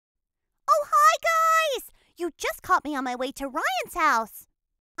You just caught me on my way to Ryan's house.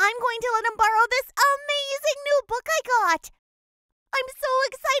 I'm going to let him borrow this amazing new book I got. I'm so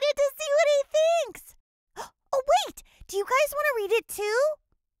excited to see what he thinks. Oh, wait, do you guys want to read it too?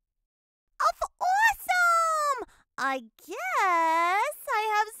 Awesome! I guess I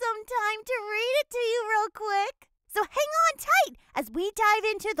have some time to read it to you real quick. So hang on tight as we dive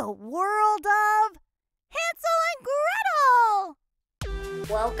into the world of Hansel and Gretel.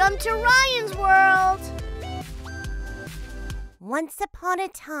 Welcome to Ryan's world. Once upon a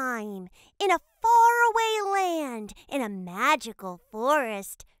time, in a faraway land, in a magical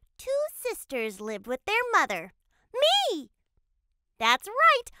forest, two sisters lived with their mother, me. That's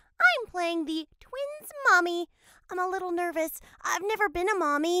right, I'm playing the twins' mommy. I'm a little nervous. I've never been a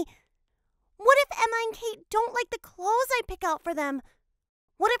mommy. What if Emma and Kate don't like the clothes I pick out for them?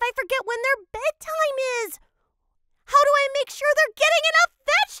 What if I forget when their bedtime is? How do I make sure they're getting enough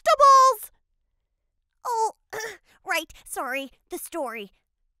vegetables? Oh, right, sorry, the story.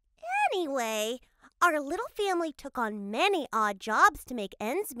 Anyway, our little family took on many odd jobs to make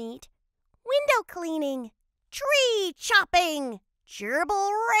ends meet. Window cleaning, tree chopping,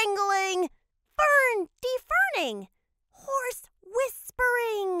 gerbil wrangling, fern deferning, horse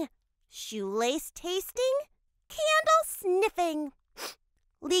whispering, shoelace tasting, candle sniffing,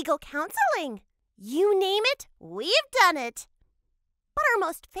 legal counseling. You name it, we've done it. But our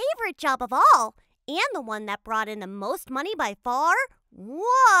most favorite job of all, and the one that brought in the most money by far,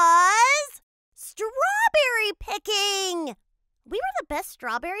 was strawberry picking. We were the best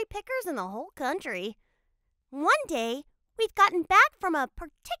strawberry pickers in the whole country. One day, we'd gotten back from a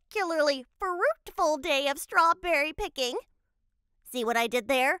particularly fruitful day of strawberry picking. See what I did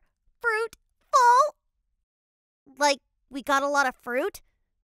there? Fruitful? Like we got a lot of fruit?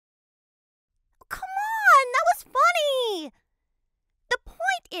 Come on, that was funny! The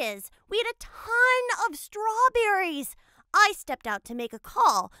point is, we had a ton of strawberries. I stepped out to make a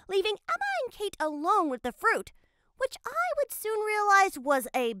call, leaving Emma and Kate alone with the fruit, which I would soon realize was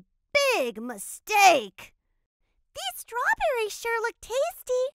a big mistake. These strawberries sure look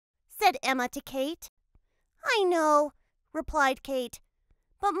tasty, said Emma to Kate. I know, replied Kate,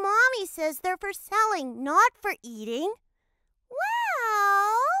 but Mommy says they're for selling, not for eating.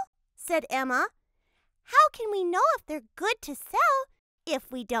 Well, said Emma, how can we know if they're good to sell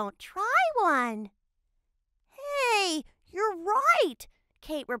if we don't try one? Hey, you're right,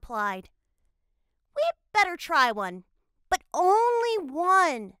 Kate replied. We'd better try one, but only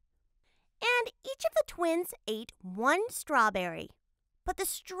one. And each of the twins ate one strawberry. But the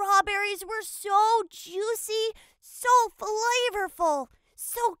strawberries were so juicy, so flavorful,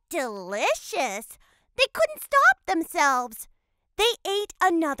 so delicious, they couldn't stop themselves. They ate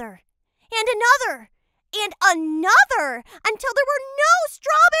another, and another, and another, until there were no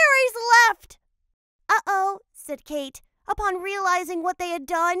strawberries left. Uh-oh, said Kate, upon realizing what they had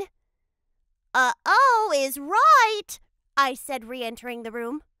done. Uh-oh is right, I said, re-entering the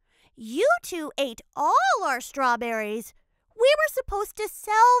room. You two ate all our strawberries. We were supposed to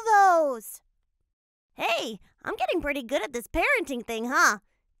sell those. Hey, I'm getting pretty good at this parenting thing, huh?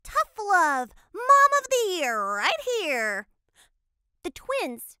 Tough love, Mom of the Year, right here. The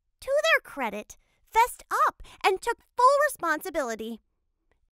twins, to their credit, fessed up and took full responsibility.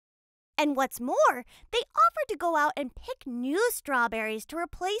 And what's more, they offered to go out and pick new strawberries to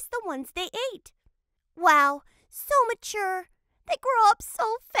replace the ones they ate. Wow, so mature. They grow up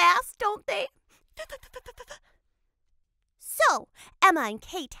so fast, don't they? So, Emma and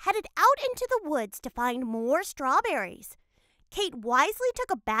Kate headed out into the woods to find more strawberries. Kate wisely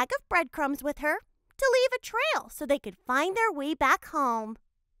took a bag of breadcrumbs with her to leave a trail so they could find their way back home.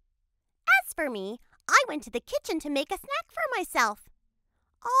 As for me, I went to the kitchen to make a snack for myself.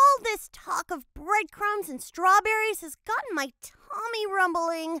 All this talk of breadcrumbs and strawberries has gotten my tummy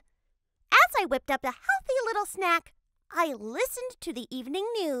rumbling. As I whipped up a healthy little snack, I listened to the evening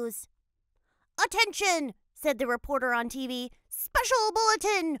news. Attention, said the reporter on TV. Special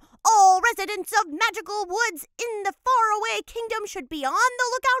bulletin! All residents of magical woods in the faraway kingdom should be on the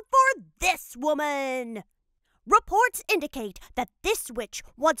lookout for this woman. Reports indicate that this witch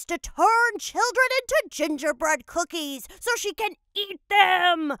wants to turn children into gingerbread cookies so she can eat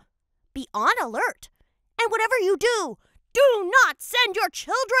them. Be on alert. And whatever you do, do not send your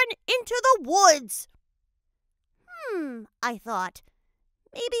children into the woods. I thought.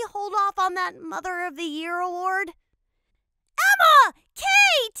 Maybe hold off on that Mother of the Year award. Emma!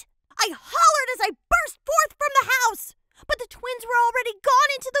 Kate! I hollered as I burst forth from the house. But the twins were already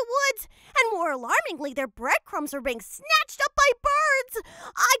gone into the woods, and more alarmingly, their breadcrumbs were being snatched up by birds.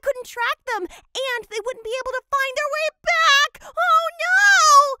 I couldn't track them, and they wouldn't be able to find their way back. Oh,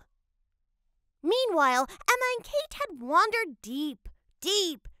 no! Meanwhile, Emma and Kate had wandered deep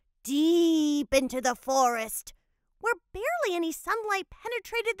into the forest, where barely any sunlight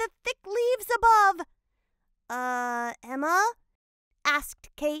penetrated the thick leaves above. Emma? Asked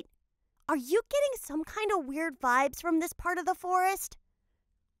Kate. Are you getting some kind of weird vibes from this part of the forest?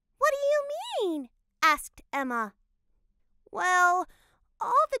 What do you mean? Asked Emma. Well,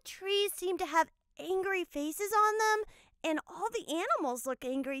 all the trees seem to have angry faces on them, and all the animals look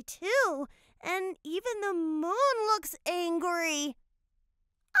angry too, and even the moon looks angry.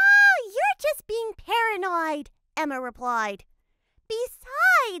 Oh, you're just being paranoid, Emma replied.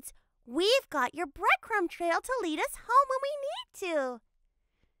 Besides, we've got your breadcrumb trail to lead us home when we need to.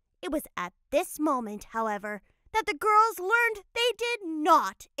 It was at this moment, however, that the girls learned they did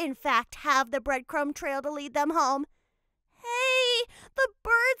not, in fact, have the breadcrumb trail to lead them home. Hey, the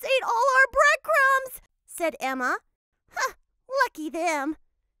birds ate all our breadcrumbs, said Emma. Huh, lucky them,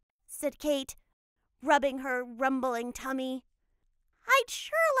 said Kate, rubbing her rumbling tummy. I'd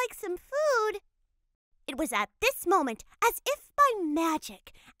sure like some food. It was at this moment, as if by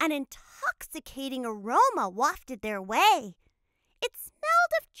magic, an intoxicating aroma wafted their way. It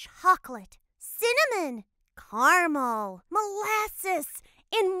smelled of chocolate, cinnamon, caramel, molasses,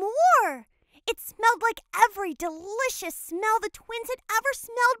 and more. It smelled like every delicious smell the twins had ever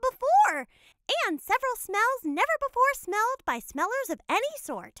smelled before, and several smells never before smelled by smellers of any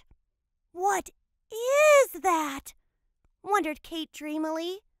sort. What is that? Wondered Kate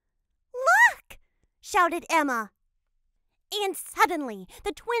dreamily. Look! Shouted Emma. And suddenly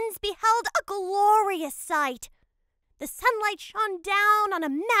the twins beheld a glorious sight. The sunlight shone down on a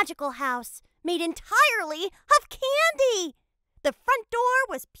magical house made entirely of candy. The front door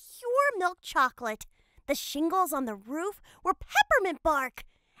was pure milk chocolate. The shingles on the roof were peppermint bark,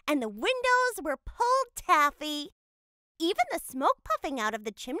 and the windows were pulled taffy. Even the smoke puffing out of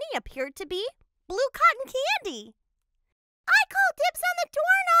the chimney appeared to be blue cotton candy. I call dibs on the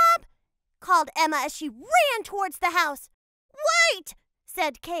doorknob, called Emma as she ran towards the house. Wait,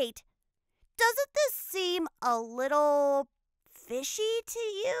 said Kate. Doesn't this seem a little fishy to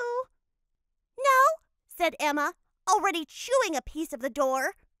you? No, said Emma, already chewing a piece of the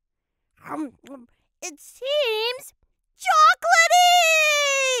door. It seems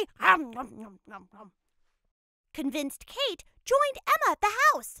chocolatey! Convinced Kate joined Emma at the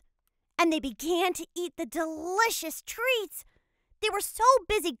house, and they began to eat the delicious treats. They were so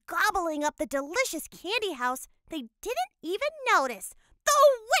busy gobbling up the delicious candy house, they didn't even notice the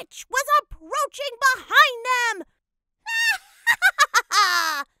witch was approaching behind them.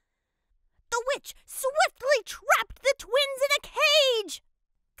 The witch swiftly trapped the twins in a cage.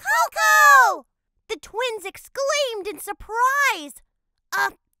 Coco! The twins exclaimed in surprise.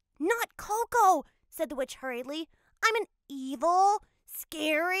 Not Coco, said the witch hurriedly. I'm an evil,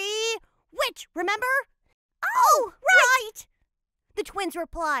 scary witch, remember? Oh, right! The twins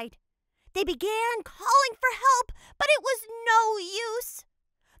replied. They began calling for help, but it was no use.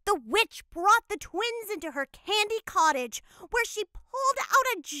 The witch brought the twins into her candy cottage, where she pulled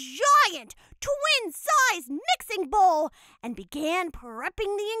out a giant, twin-sized mixing bowl and began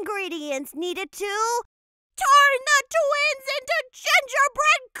prepping the ingredients needed to turn the twins into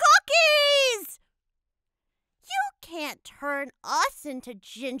gingerbread cookies! You can't turn us into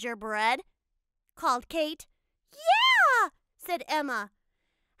gingerbread, called Kate. Yeah, said Emma.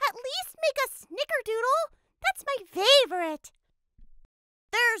 At least make a snickerdoodle. That's my favorite.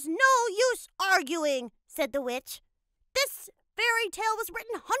 There's no use arguing, said the witch. This fairy tale was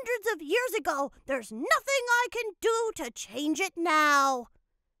written hundreds of years ago. There's nothing I can do to change it now.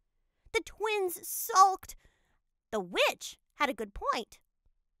 The twins sulked. The witch had a good point.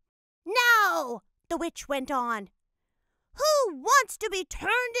 Now, the witch went on, who wants to be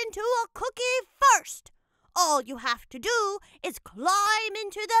turned into a cookie first? All you have to do is climb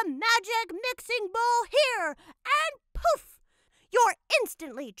into the magic mixing bowl here, and poof! You're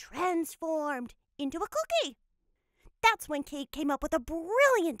instantly transformed into a cookie. That's when Kate came up with a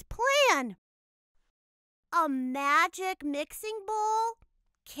brilliant plan. A magic mixing bowl?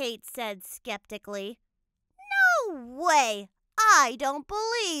 Kate said skeptically. No way! I don't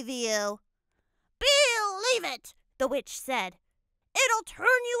believe you. Believe it, the witch said. It'll turn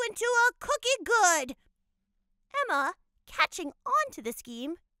you into a cookie good. Emma, catching on to the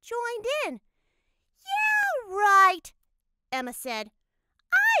scheme, joined in. Yeah, right, Emma said.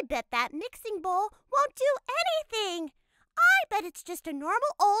 I bet that mixing bowl won't do anything. I bet it's just a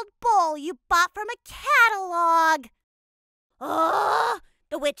normal old bowl you bought from a catalog. Ugh,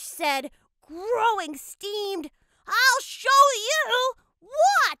 the witch said, growing steamed. I'll show you.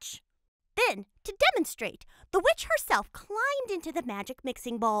 Watch. Then, to demonstrate, the witch herself climbed into the magic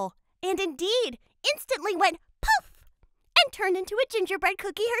mixing bowl. And indeed, instantly went poof and turned into a gingerbread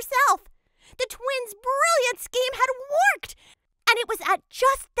cookie herself. The twins' brilliant scheme had worked, and it was at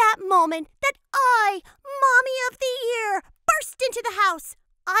just that moment that I, Mommy of the Year, burst into the house.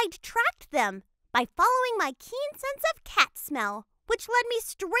 I'd tracked them by following my keen sense of cat smell, which led me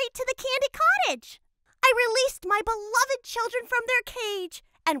straight to the candy cottage. I released my beloved children from their cage,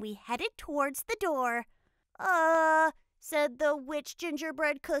 and we headed towards the door. Said the witch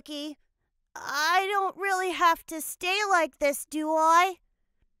gingerbread cookie, I don't really have to stay like this, do I?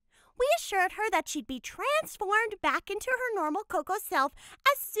 We assured her that she'd be transformed back into her normal Coco self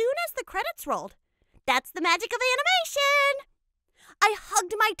as soon as the credits rolled. That's the magic of animation! I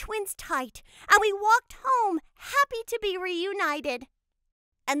hugged my twins tight, and we walked home, happy to be reunited.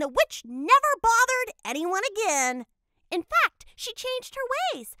 And the witch never bothered anyone again. In fact, she changed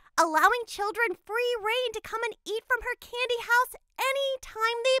her ways, allowing children free rein to come and eat from her candy house any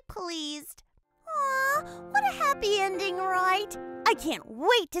time they pleased. Aw, what a happy ending, right? I can't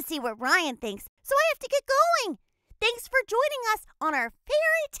wait to see what Ryan thinks, so I have to get going. Thanks for joining us on our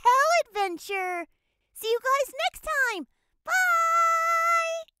fairy tale adventure. See you guys next time.